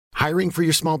Hiring for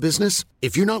your small business?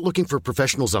 If you're not looking for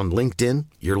professionals on LinkedIn,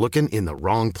 you're looking in the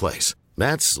wrong place.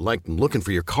 That's like looking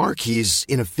for your car keys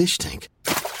in a fish tank.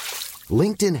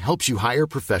 LinkedIn helps you hire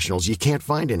professionals you can't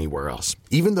find anywhere else,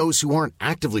 even those who aren't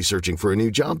actively searching for a new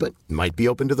job but might be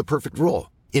open to the perfect role.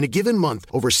 In a given month,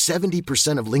 over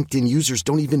 70% of LinkedIn users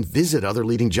don't even visit other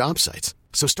leading job sites.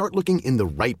 So start looking in the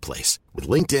right place. With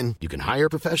LinkedIn, you can hire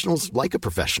professionals like a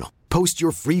professional. Post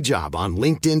your free job on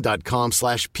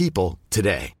linkedin.com/people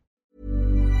today.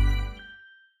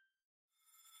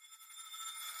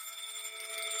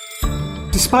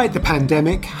 Despite the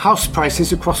pandemic, house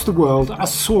prices across the world are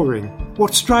soaring.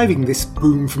 What's driving this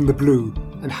boom from the blue,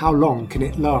 and how long can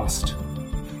it last?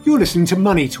 You're listening to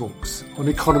Money Talks on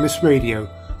Economist Radio,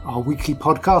 our weekly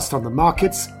podcast on the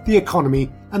markets, the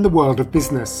economy, and the world of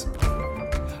business.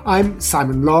 I'm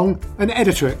Simon Long, an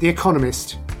editor at The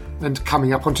Economist, and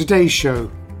coming up on today's show,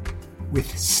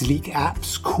 with sleek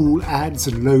apps, cool ads,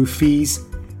 and low fees,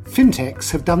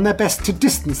 fintechs have done their best to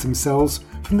distance themselves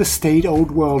from the staid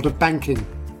old world of banking.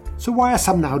 So why are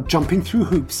some now jumping through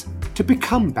hoops to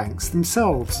become banks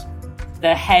themselves?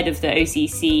 The head of the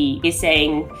OCC is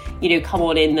saying, come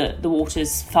on in, the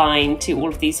water's fine to all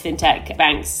of these fintech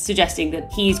banks, suggesting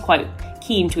that he's quite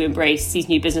keen to embrace these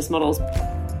new business models.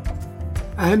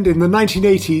 And in the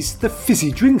 1980s, the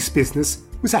fizzy drinks business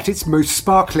was at its most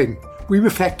sparkling. We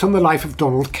reflect on the life of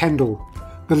Donald Kendall,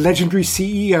 the legendary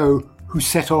CEO who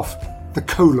set off the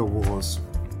Cola Wars.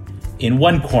 In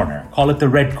one corner, call it the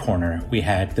red corner, we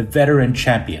had the veteran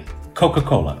champion,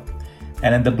 Coca-Cola.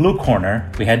 And in the blue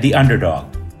corner, we had the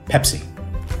underdog, Pepsi.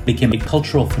 Became a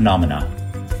cultural phenomenon.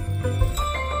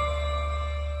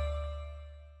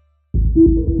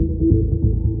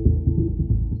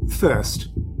 First,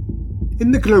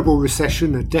 in the global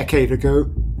recession a decade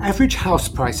ago, average house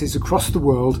prices across the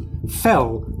world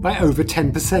fell by over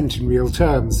 10% in real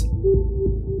terms.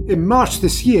 In March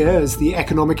this year, as the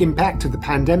economic impact of the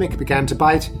pandemic began to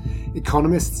bite,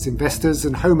 economists, investors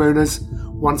and homeowners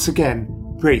once again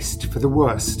braced for the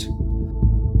worst.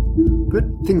 But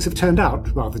things have turned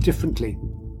out rather differently.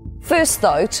 First,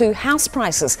 though, to house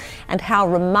prices and how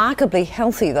remarkably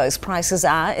healthy those prices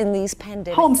are in these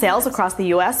pandemic Home sales across the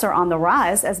U.S. are on the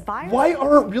rise as buyers... Why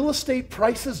aren't real estate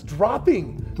prices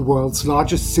dropping? The world's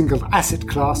largest single asset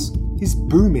class is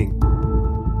booming.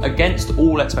 Against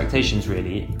all expectations,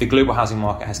 really, the global housing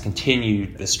market has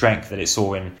continued the strength that it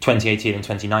saw in 2018 and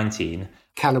 2019.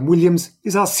 Callum Williams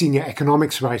is our senior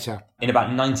economics writer. In about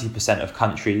 90% of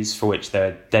countries for which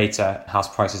the data house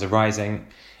prices are rising.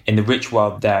 In the rich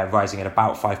world, they're rising at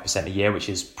about 5% a year, which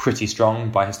is pretty strong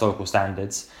by historical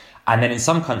standards. And then in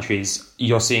some countries,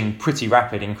 you're seeing pretty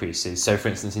rapid increases. So, for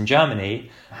instance, in Germany,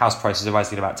 house prices are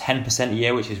rising at about 10% a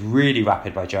year, which is really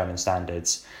rapid by German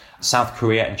standards. South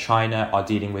Korea and China are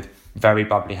dealing with very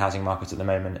bubbly housing markets at the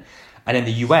moment. And in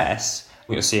the US,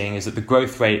 what you're seeing is that the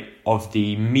growth rate of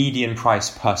the median price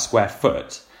per square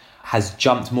foot has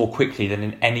jumped more quickly than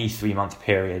in any 3-month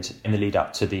period in the lead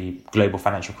up to the global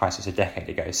financial crisis a decade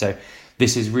ago. So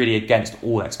this is really against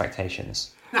all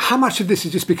expectations. How much of this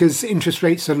is just because interest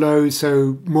rates are low,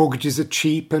 so mortgages are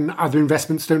cheap and other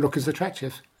investments don't look as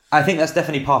attractive? I think that's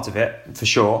definitely part of it, for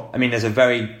sure. I mean, there's a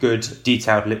very good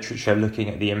detailed literature looking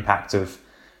at the impact of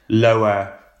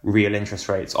lower real interest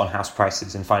rates on house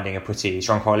prices and finding a pretty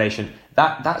strong correlation.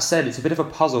 That said, it's a bit of a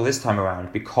puzzle this time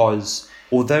around because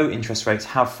although interest rates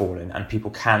have fallen and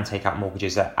people can take out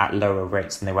mortgages at lower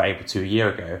rates than they were able to a year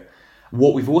ago,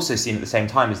 what we've also seen at the same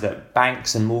time is that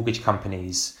banks and mortgage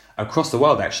companies across the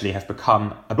world actually have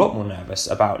become a lot more nervous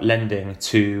about lending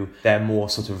to their more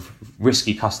sort of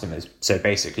risky customers. So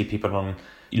basically people on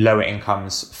lower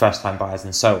incomes, first-time buyers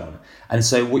and so on. And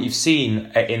so what you've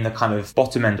seen in the kind of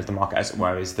bottom end of the market, as it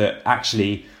were, is that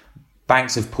actually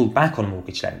banks have pulled back on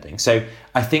mortgage lending. So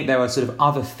I think there are sort of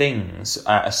other things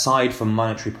aside from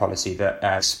monetary policy that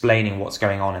are explaining what's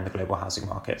going on in the global housing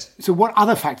market. So what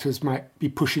other factors might be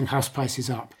pushing house prices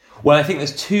up? Well, I think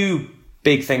there's two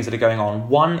big things that are going on.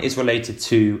 One is related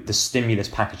to the stimulus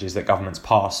packages that governments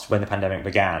passed when the pandemic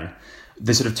began.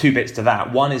 There's sort of two bits to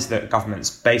that. One is that governments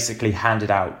basically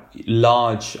handed out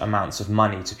large amounts of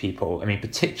money to people. I mean,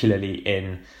 particularly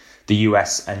in the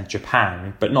US and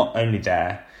Japan, but not only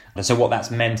there. And so what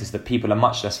that's meant is that people are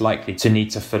much less likely to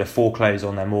need to sort of foreclose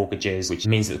on their mortgages, which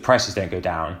means that the prices don't go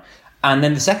down. And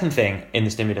then the second thing in the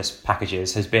stimulus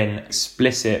packages has been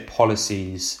explicit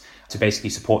policies to basically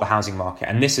support the housing market.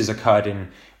 And this has occurred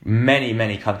in many,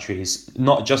 many countries,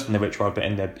 not just in the rich world, but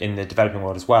in the developing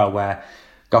world as well, where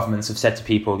Governments have said to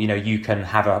people, you can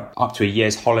have up to a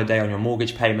year's holiday on your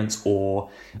mortgage payments, or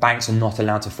banks are not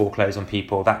allowed to foreclose on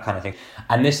people, that kind of thing.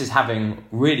 And this is having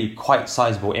really quite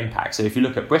sizable impact. So if you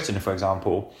look at Britain, for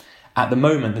example, at the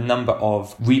moment, the number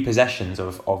of repossessions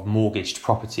of mortgaged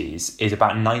properties is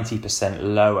about 90%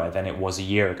 lower than it was a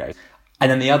year ago. And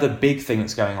then the other big thing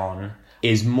that's going on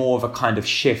is more of a kind of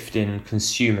shift in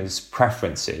consumers'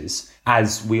 preferences.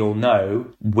 As we all know,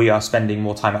 we are spending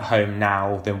more time at home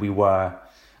now than we were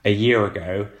a year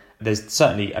ago. There's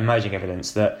certainly emerging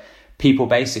evidence that people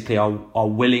basically are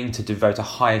willing to devote a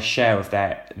higher share of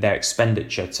their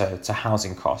expenditure to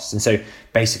housing costs. And so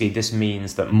basically this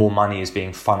means that more money is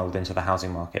being funneled into the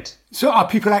housing market. So are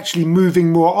people actually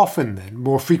moving more often then,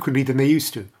 more frequently than they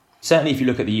used to? Certainly if you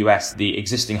look at the US, the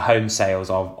existing home sales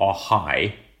are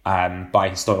high by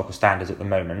historical standards at the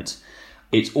moment.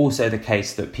 It's also the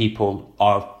case that people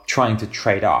are trying to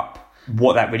trade up.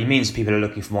 What that really means is people are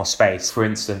looking for more space. For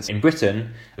instance, in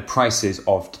Britain, the prices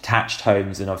of detached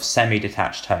homes and of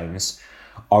semi-detached homes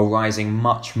are rising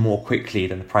much more quickly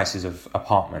than the prices of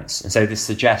apartments. And so this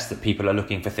suggests that people are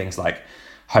looking for things like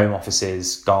home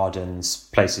offices, gardens,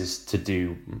 places to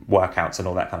do workouts and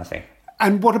all that kind of thing.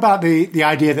 And what about the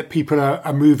idea that people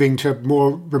are moving to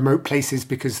more remote places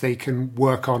because they can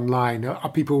work online? Are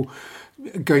people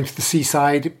going to the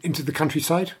seaside, into the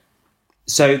countryside?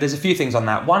 So there's a few things on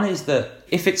that. One is that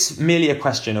if it's merely a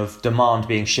question of demand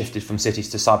being shifted from cities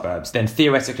to suburbs, then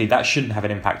theoretically that shouldn't have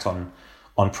an impact on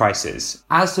prices.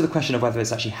 As to the question of whether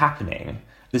it's actually happening,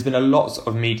 there's been a lot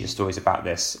of media stories about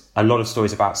this. A lot of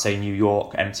stories about, say, New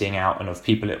York emptying out and of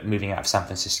people moving out of San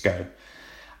Francisco.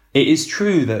 It is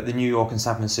true that the New York and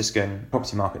San Francisco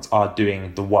property markets are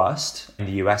doing the worst in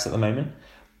the US at the moment,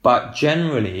 but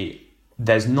generally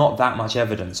there's not that much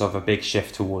evidence of a big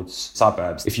shift towards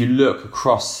suburbs. If you look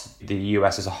across the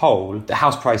US as a whole, the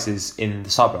house prices in the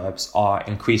suburbs are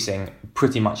increasing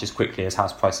pretty much as quickly as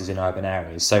house prices in urban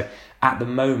areas. So at the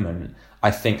moment,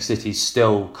 I think cities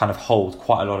still kind of hold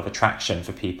quite a lot of attraction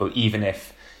for people, even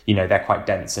if they're quite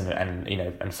dense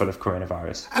and full of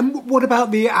coronavirus. And what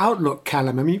about the outlook,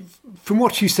 Callum? I mean, from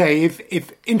what you say,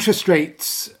 if interest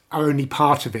rates are only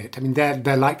part of it, I mean,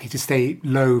 they're likely to stay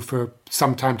low for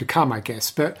some time to come, I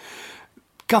guess. But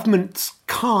governments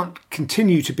can't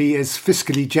continue to be as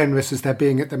fiscally generous as they're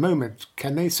being at the moment,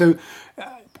 can they? So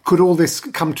could all this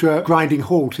come to a grinding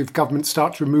halt if governments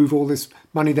start to remove all this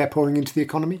money they're pouring into the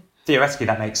economy? Theoretically,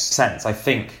 that makes sense.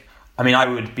 I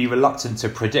would be reluctant to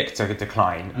predict a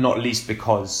decline, not least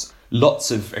because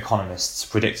lots of economists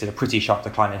predicted a pretty sharp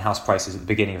decline in house prices at the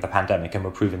beginning of the pandemic and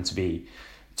were proven to be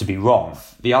wrong.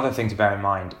 The other thing to bear in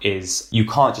mind is you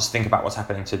can't just think about what's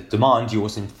happening to demand, you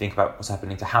also need to think about what's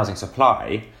happening to housing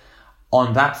supply.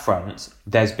 On that front,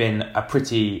 there's been a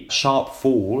pretty sharp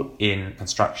fall in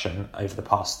construction over the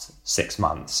past 6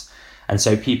 months. And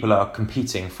so people are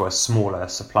competing for a smaller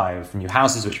supply of new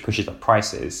houses, which pushes up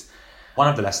prices. One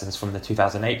of the lessons from the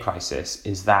 2008 crisis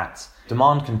is that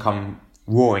demand can come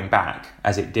roaring back,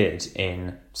 as it did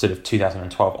in sort of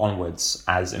 2012 onwards,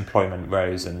 as employment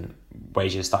rose and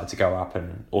wages started to go up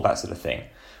and all that sort of thing.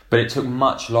 But it took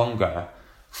much longer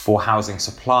for housing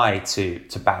supply to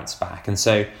bounce back. And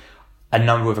so a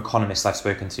number of economists I've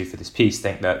spoken to for this piece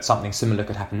think that something similar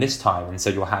could happen this time. And so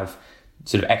you'll have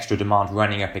sort of extra demand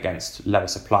running up against lower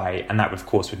supply. And that, of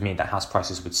course, would mean that house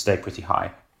prices would stay pretty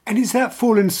high. And is that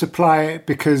fall in supply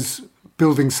because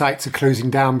building sites are closing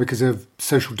down because of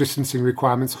social distancing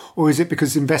requirements, or is it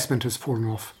because investment has fallen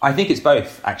off? I think it's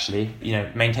both, actually.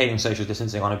 Maintaining social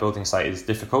distancing on a building site is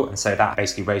difficult, and so that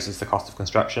basically raises the cost of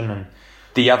construction. And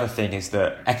the other thing is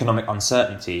that economic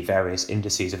uncertainty, various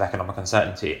indices of economic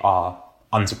uncertainty, are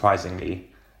unsurprisingly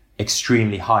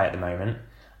extremely high at the moment.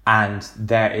 And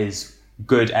there is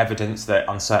good evidence that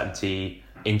uncertainty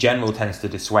in general tends to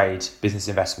dissuade business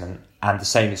investment, and the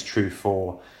same is true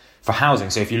for housing.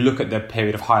 So if you look at the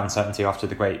period of high uncertainty after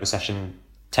the Great Recession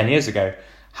 10 years ago,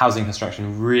 housing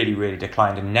construction really, really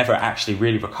declined and never actually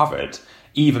really recovered.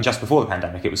 Even just before the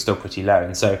pandemic, it was still pretty low.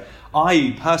 And so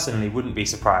I personally wouldn't be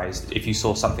surprised if you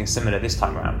saw something similar this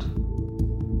time around.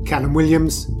 Callum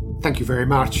Williams, thank you very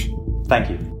much. Thank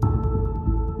you.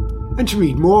 And to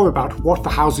read more about what the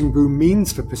housing boom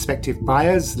means for prospective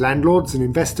buyers, landlords and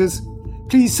investors,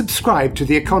 please subscribe to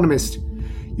The Economist.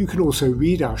 You can also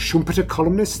read our Schumpeter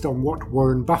columnist on what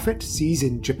Warren Buffett sees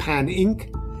in Japan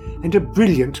Inc., and a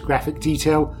brilliant graphic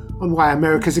detail on why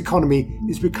America's economy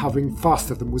is recovering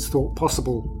faster than was thought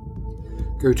possible.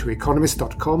 Go to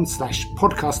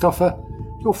economist.com/podcast offer.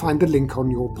 You'll find the link on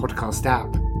your podcast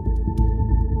app.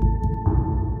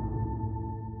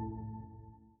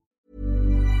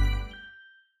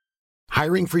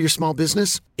 Hiring for your small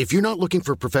business? If you're not looking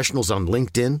for professionals on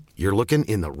LinkedIn, you're looking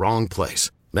in the wrong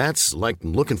place. That's like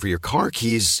looking for your car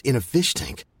keys in a fish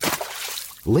tank.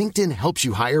 LinkedIn helps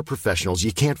you hire professionals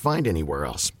you can't find anywhere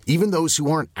else, even those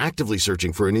who aren't actively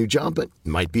searching for a new job but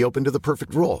might be open to the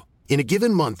perfect role. In a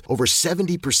given month, over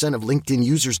 70% of LinkedIn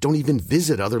users don't even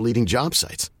visit other leading job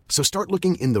sites. So start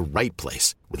looking in the right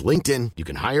place. With LinkedIn, you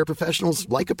can hire professionals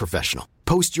like a professional.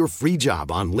 Post your free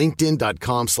job on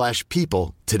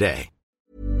linkedin.com/people today.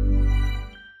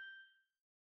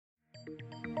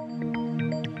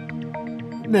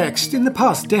 Next, in the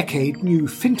past decade, new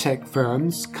fintech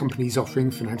firms, companies offering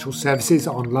financial services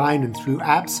online and through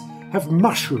apps, have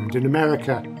mushroomed in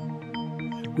America.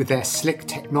 With their slick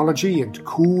technology and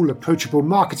cool, approachable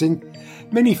marketing,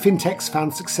 many fintechs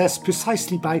found success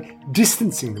precisely by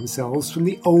distancing themselves from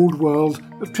the old world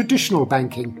of traditional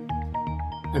banking.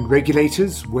 And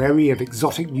regulators, wary of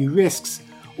exotic new risks,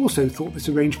 also thought this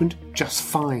arrangement just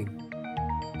fine.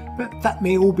 But that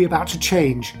may all be about to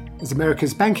change, as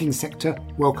America's banking sector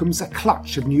welcomes a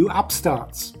clutch of new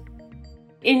upstarts.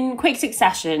 In quick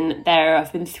succession, there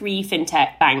have been 3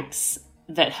 fintech banks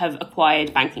that have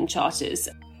acquired banking charters.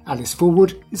 Alice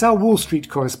Fulwood is our Wall Street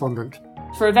correspondent.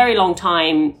 For a very long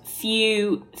time,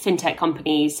 few fintech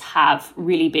companies have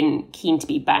really been keen to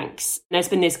be banks. There's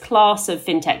been this class of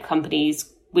fintech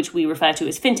companies which we refer to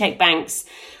as fintech banks,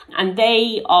 and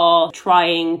they are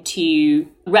trying to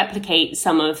replicate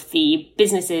some of the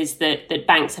businesses that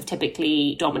banks have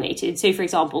typically dominated. So, for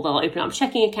example, they'll open up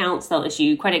checking accounts, they'll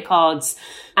issue credit cards,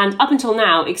 and up until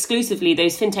now, exclusively,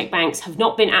 those fintech banks have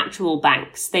not been actual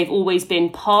banks. They've always been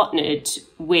partnered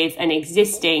with an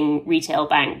existing retail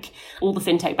bank. All the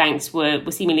fintech banks were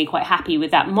seemingly quite happy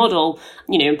with that model,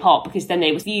 in part because then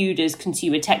they were viewed as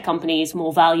consumer tech companies,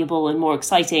 more valuable and more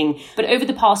exciting. But over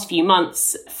the past few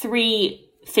months, 3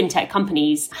 fintech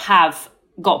companies have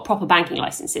got proper banking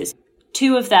licenses.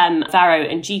 2 of them, Varo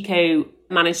and GECO,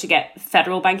 managed to get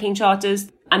federal banking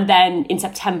charters. And then in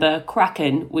September,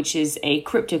 Kraken, which is a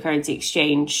cryptocurrency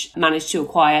exchange, managed to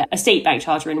acquire a state bank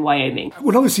charter in Wyoming.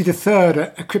 Well, obviously the third,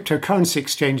 a cryptocurrency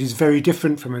exchange, is very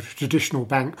different from a traditional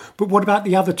bank. But what about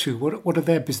the other 2? What are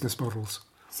their business models?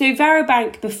 So Varo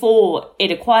Bank, before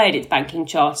it acquired its banking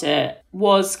charter,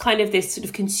 was kind of this sort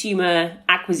of consumer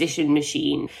acquisition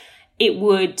machine. It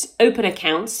would open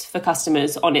accounts for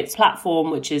customers on its platform,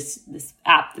 which is this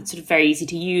app that's sort of very easy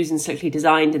to use and slickly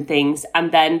designed and things.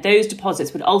 And then those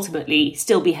deposits would ultimately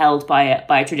still be held by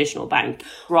a traditional bank,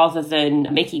 rather than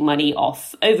making money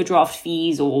off overdraft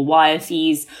fees or wire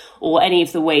fees or any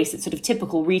of the ways that sort of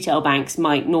typical retail banks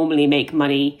might normally make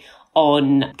money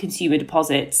on consumer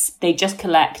deposits. They just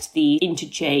collect the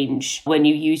interchange when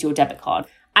you use your debit card.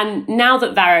 And now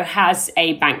that Varo has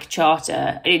a bank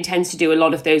charter, it intends to do a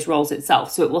lot of those roles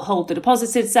itself. So it will hold the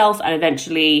deposits itself, and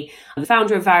eventually the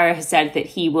founder of Varo has said that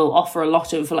he will offer a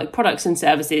lot of products and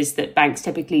services that banks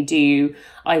typically do,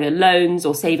 either loans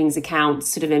or savings accounts,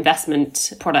 sort of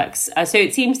investment products. So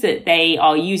it seems that they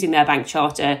are using their bank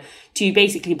charter to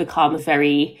basically become a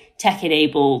very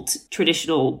tech-enabled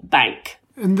traditional bank.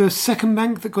 And the second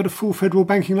bank that got a full federal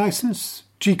banking license,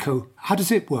 GECO, how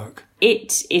does it work?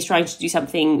 It is trying to do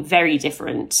something very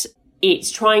different. It's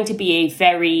trying to be a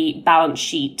very balance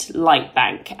sheet light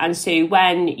bank. And so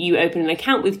when you open an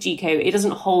account with GECO, it doesn't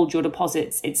hold your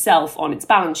deposits itself on its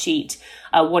balance sheet.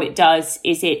 What it does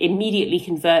is it immediately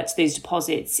converts those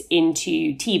deposits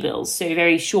into T-bills, so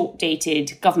very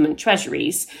short-dated government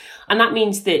treasuries. And that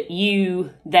means that you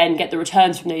then get the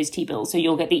returns from those T-bills. So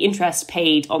you'll get the interest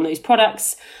paid on those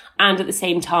products, and at the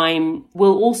same time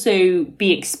will also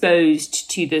be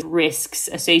exposed to the risks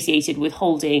associated with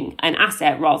holding an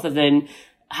asset rather than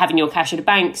having your cash at a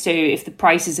bank. So if the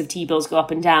prices of T-bills go up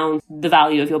and down, the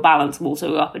value of your balance will also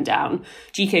go up and down.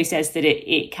 GECO says that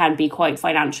it can be quite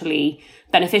financially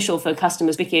beneficial for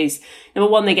customers because, number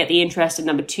one, they get the interest, and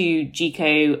number two,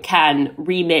 GECO can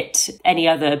remit any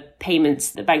other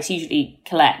payments that banks usually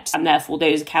collect, and therefore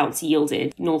those accounts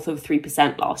yielded north of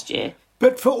 3% last year.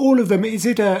 But for all of them, is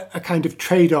it a kind of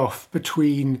trade-off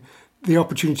between the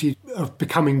opportunity of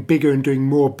becoming bigger and doing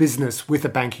more business with a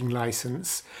banking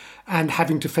license and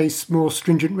having to face more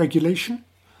stringent regulation?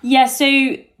 Yeah,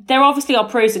 so there obviously are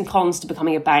pros and cons to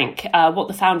becoming a bank. What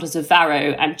the founders of Varo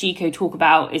and GECO talk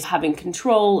about is having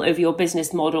control over your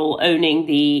business model, owning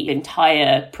the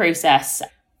entire process.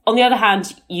 On the other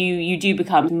hand, you do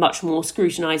become much more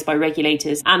scrutinised by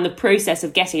regulators, and the process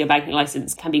of getting a banking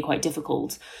licence can be quite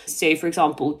difficult. So, for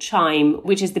example, Chime,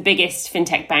 which is the biggest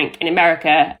fintech bank in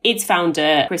America, its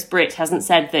founder, Chris Britt, hasn't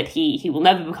said that he will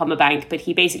never become a bank, but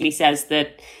he basically says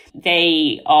that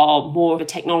they are more of a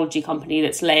technology company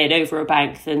that's layered over a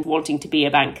bank than wanting to be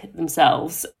a bank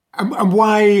themselves. And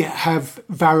why have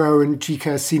Varo and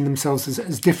Jico seen themselves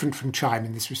as different from Chime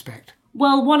in this respect?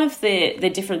 Well, one of the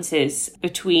differences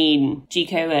between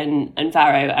Jico and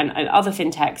Varo and other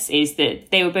fintechs is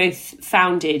that they were both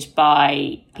founded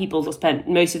by people who spent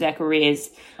most of their careers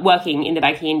working in the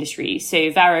banking industry. So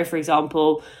Varo, for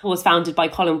example, was founded by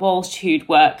Colin Walsh, who'd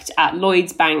worked at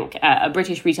Lloyds Bank, a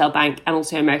British retail bank, and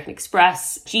also American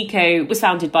Express. Jico was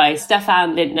founded by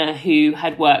Stefan Lindner, who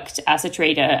had worked as a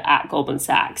trader at Goldman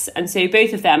Sachs. And so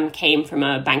both of them came from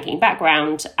a banking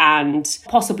background and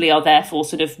possibly are therefore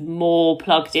sort of more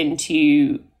plugged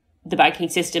into the banking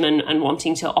system and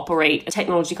wanting to operate a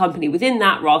technology company within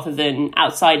that rather than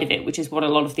outside of it, which is what a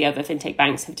lot of the other fintech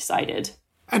banks have decided.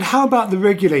 And how about the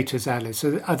regulators, Alice?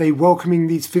 Are they welcoming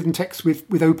these fintechs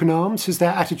with open arms? Has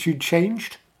their attitude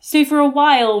changed? So for a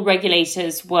while,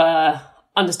 regulators were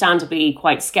understandably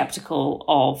quite sceptical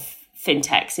of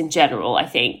fintechs in general, I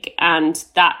think. And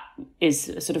that is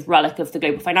a sort of relic of the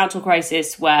global financial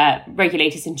crisis, where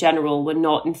regulators in general were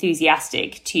not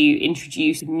enthusiastic to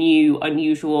introduce new,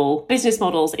 unusual business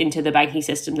models into the banking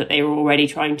system that they were already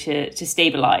trying to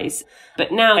stabilize.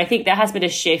 But now I think there has been a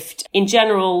shift in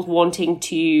general, wanting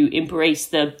to embrace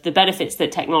the benefits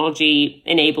that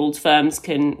technology-enabled firms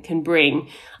can bring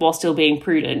while still being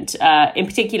prudent. In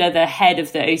particular, the head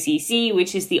of the OCC,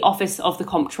 which is the Office of the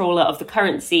Comptroller of the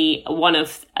Currency, one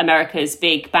of America's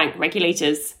big bank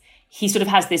regulators, he sort of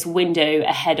has this window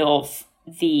ahead of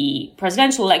the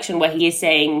presidential election where he is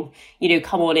saying,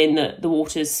 come on in, the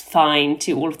water's fine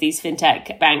to all of these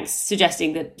fintech banks,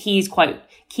 suggesting that he's quite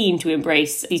keen to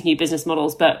embrace these new business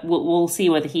models. But we'll see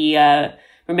whether he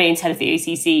remains head of the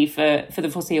OCC for the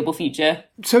foreseeable future.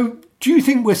 So do you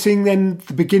think we're seeing then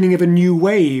the beginning of a new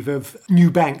wave of new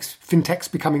banks,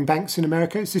 fintechs becoming banks in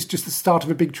America? Is this just the start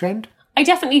of a big trend? I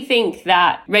definitely think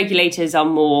that regulators are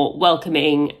more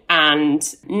welcoming, and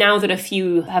now that a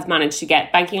few have managed to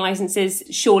get banking licenses,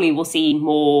 surely we'll see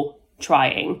more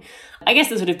trying. I guess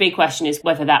the sort of big question is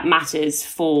whether that matters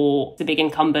for the big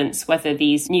incumbents, whether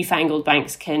these newfangled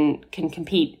banks can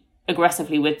compete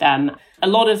aggressively with them. A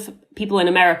lot of people in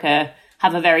America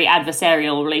have a very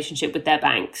adversarial relationship with their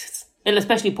banks, and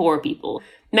especially poorer people.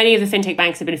 Many of the fintech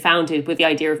banks have been founded with the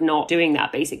idea of not doing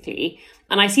that, basically.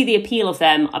 And I see the appeal of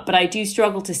them, but I do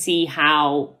struggle to see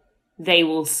how they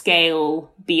will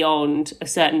scale beyond a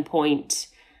certain point,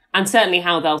 and certainly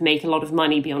how they'll make a lot of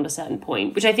money beyond a certain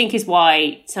point, which I think is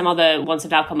why some other ones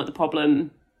have now come at the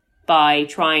problem by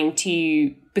trying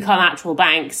to become actual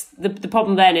banks. The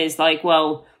problem then is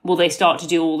will they start to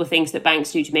do all the things that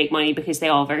banks do to make money because they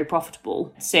are very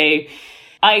profitable? So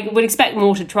I would expect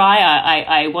more to try.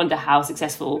 I wonder how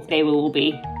successful they will all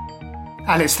be.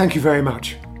 Alice, thank you very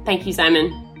much. Thank you,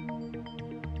 Simon.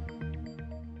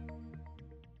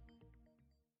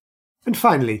 And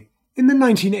finally, in the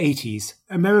 1980s,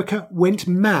 America went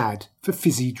mad for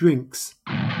fizzy drinks.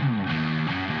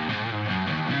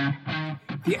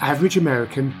 The average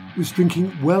American was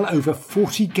drinking well over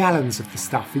 40 gallons of the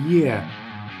stuff a year.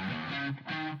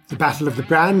 The battle of the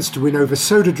brands to win over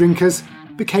soda drinkers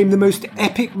became the most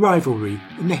epic rivalry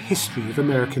in the history of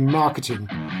American marketing.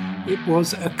 It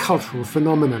was a cultural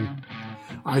phenomenon.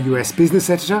 Our US business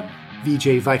editor,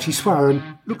 Vijay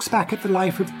Vaitiswaran, looks back at the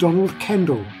life of Donald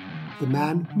Kendall, the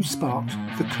man who sparked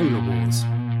the Cola Wars.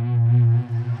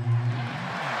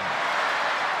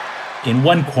 In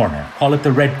one corner, call it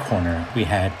the red corner, we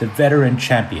had the veteran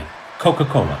champion,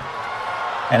 Coca-Cola.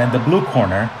 And in the blue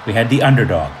corner, we had the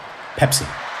underdog, Pepsi.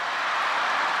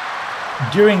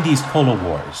 During these Cola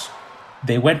Wars,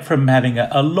 they went from having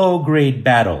a low-grade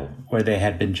battle where they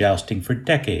had been jousting for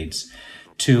decades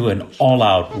to an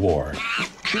all-out war.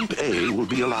 Chimp A will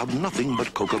be allowed nothing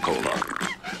but Coca-Cola.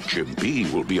 Chimp B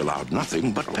will be allowed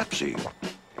nothing but Pepsi.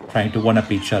 Trying to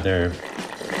one-up each other.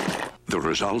 The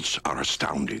results are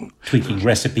astounding. Tweaking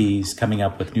recipes, coming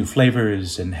up with new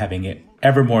flavors, and having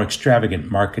ever more extravagant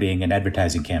marketing and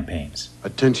advertising campaigns.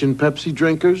 Attention Pepsi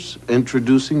drinkers,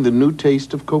 introducing the new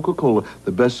taste of Coca-Cola,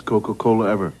 the best Coca-Cola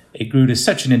ever. It grew to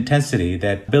such an intensity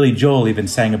that Billy Joel even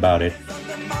sang about it.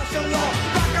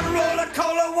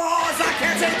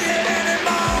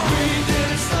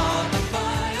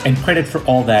 And credit for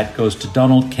all that goes to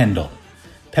Donald Kendall,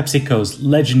 PepsiCo's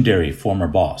legendary former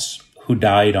boss, who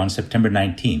died on September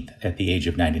 19th at the age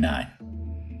of 99.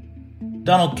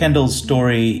 Donald Kendall's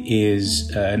story is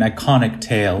an iconic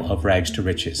tale of rags to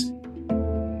riches.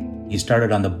 He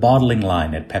started on the bottling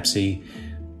line at Pepsi,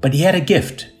 but he had a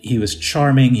gift. He was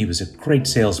charming, he was a great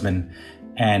salesman,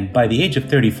 and by the age of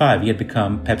 35, he had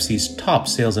become Pepsi's top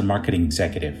sales and marketing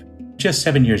executive. Just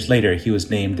 7 years later, he was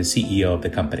named the CEO of the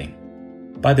company.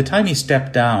 By the time he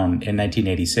stepped down in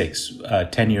 1986, a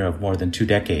tenure of more than 2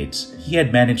 decades, he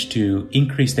had managed to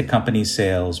increase the company's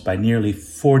sales by nearly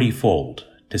 40-fold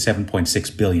to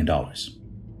 $7.6 billion.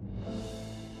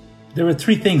 There were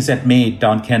 3 things that made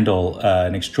Don Kendall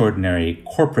an extraordinary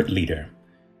corporate leader.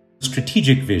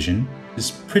 Strategic vision, this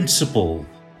principle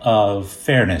of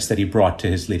fairness that he brought to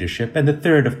his leadership, and the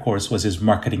third, of course, was his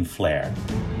marketing flair.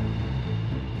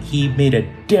 He made a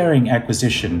daring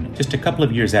acquisition just a couple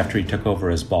of years after he took over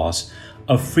as boss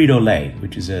of Frito-Lay,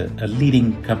 which is a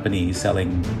leading company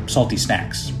selling salty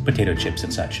snacks, potato chips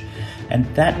and such. And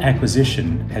that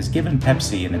acquisition has given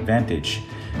Pepsi an advantage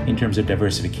in terms of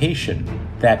diversification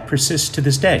that persists to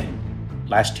this day.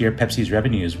 Last year, Pepsi's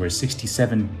revenues were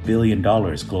 $67 billion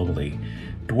globally,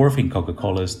 dwarfing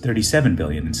Coca-Cola's $37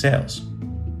 billion in sales.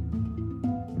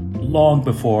 Long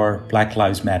before Black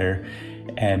Lives Matter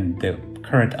and the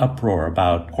current uproar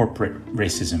about corporate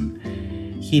racism,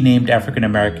 he named African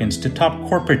Americans to top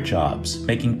corporate jobs,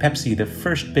 making Pepsi the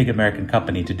first big American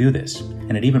company to do this.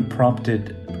 And it even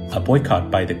prompted a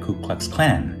boycott by the Ku Klux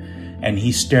Klan, and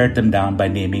he stared them down by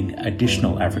naming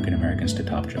additional African Americans to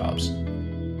top jobs.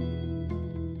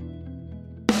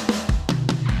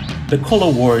 The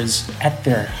Cola Wars, at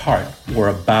their heart, were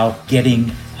about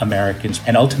getting Americans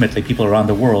and ultimately people around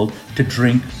the world to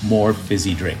drink more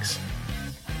fizzy drinks.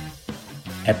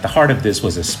 At the heart of this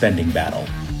was a spending battle.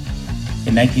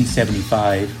 In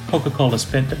 1975, Coca-Cola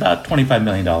spent about $25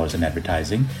 million in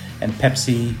advertising, and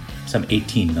Pepsi some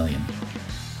 $18 million.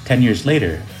 10 years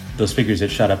later, those figures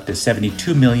had shot up to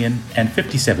 $72 million and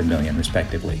 $57 million,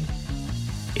 respectively.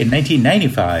 In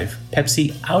 1995,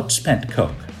 Pepsi outspent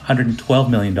Coke, $112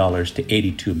 million to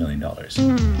 $82 million.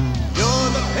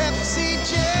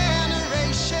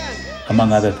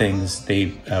 Among other things, they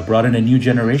brought in a new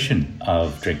generation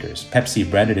of drinkers. Pepsi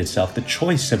branded itself the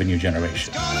choice of a new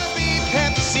generation.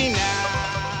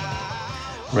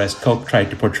 Whereas Coke tried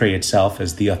to portray itself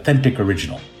as the authentic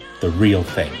original, the real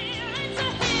thing.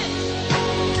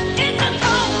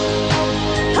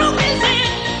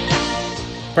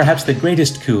 Perhaps the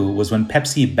greatest coup was when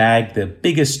Pepsi bagged the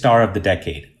biggest star of the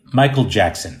decade, Michael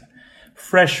Jackson,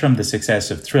 fresh from the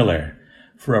success of Thriller,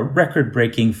 for a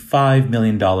record-breaking $5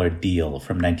 million deal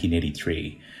from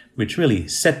 1983, which really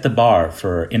set the bar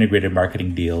for integrated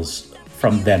marketing deals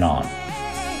from then on.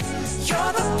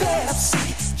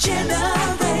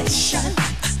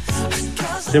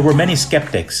 There were many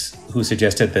skeptics who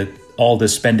suggested that all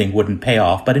this spending wouldn't pay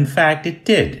off, but in fact it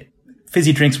did.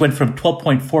 Fizzy drinks went from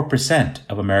 12.4%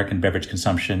 of American beverage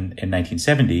consumption in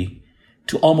 1970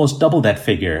 to almost double that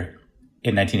figure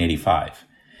in 1985.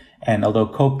 And although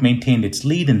Coke maintained its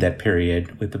lead in that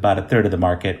period with about a third of the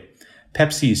market,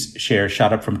 Pepsi's share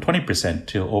shot up from 20%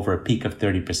 to over a peak of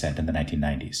 30% in the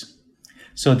 1990s.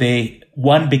 So they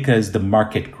won because the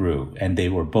market grew, and they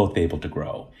were both able to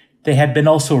grow. They had been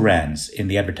also rans in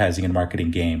the advertising and marketing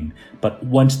game, but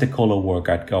once the Cola War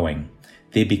got going,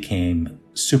 they became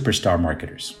superstar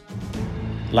marketers.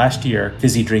 Last year,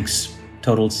 fizzy drinks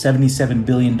totaled $77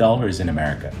 billion in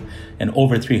America and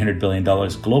over $300 billion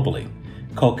globally.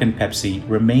 Coke and Pepsi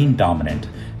remain dominant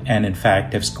and, in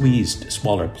fact, have squeezed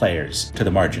smaller players to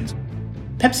the margins.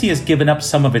 Pepsi has given up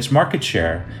some of its market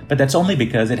share, but that's only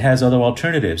because it has other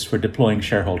alternatives for deploying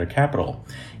shareholder capital.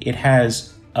 It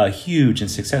has a huge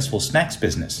and successful snacks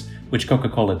business, which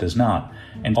Coca-Cola does not,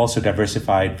 and also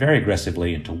diversified very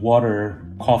aggressively into water,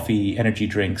 coffee, energy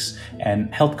drinks,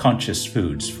 and health-conscious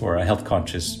foods for a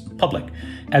health-conscious public.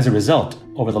 As a result,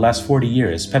 over the last 40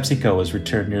 years, PepsiCo has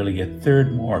returned nearly a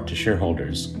third more to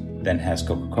shareholders than has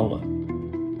Coca-Cola.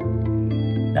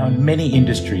 Now, in many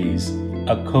industries,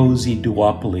 a cozy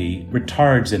duopoly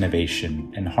retards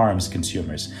innovation and harms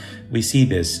consumers. We see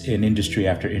this in industry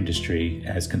after industry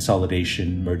as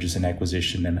consolidation, mergers and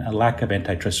acquisition, and a lack of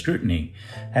antitrust scrutiny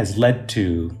has led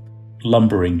to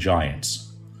lumbering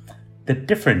giants. The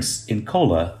difference in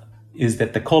cola is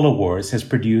that the Cola Wars has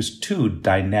produced 2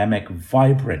 dynamic,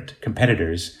 vibrant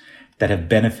competitors that have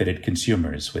benefited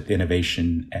consumers with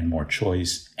innovation and more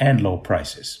choice and low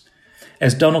prices.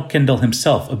 As Donald Kendall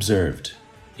himself observed,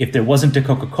 if there wasn't a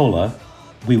Coca-Cola,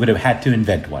 we would have had to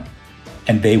invent one,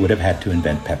 and they would have had to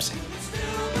invent Pepsi.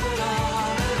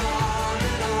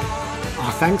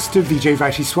 Our thanks to Vijay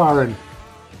Vaisheswaran.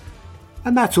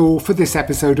 And that's all for this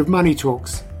episode of Money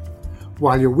Talks.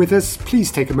 While you're with us,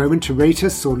 please take a moment to rate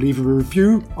us or leave a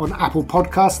review on Apple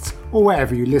Podcasts or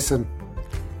wherever you listen.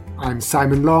 I'm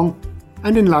Simon Long,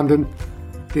 and in London,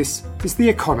 this is The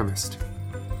Economist.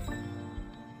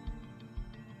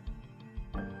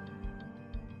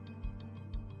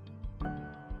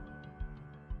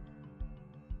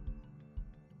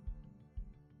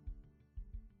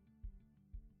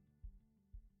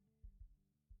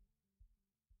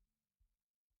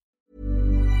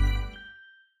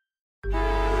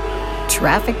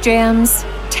 Traffic jams,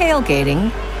 tailgating,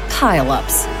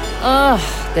 pile-ups.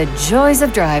 Ugh, the joys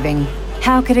of driving.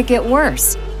 How could it get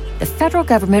worse? The federal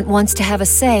government wants to have a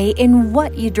say in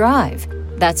what you drive.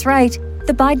 That's right.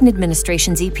 The Biden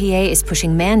administration's EPA is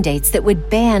pushing mandates that would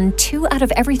ban 2 out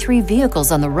of every 3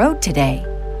 vehicles on the road today.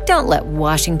 Don't let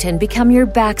Washington become your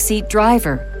backseat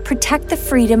driver. Protect the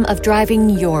freedom of driving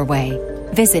your way.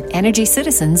 Visit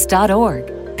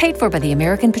EnergyCitizens.org. Paid for by the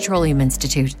American Petroleum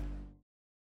Institute.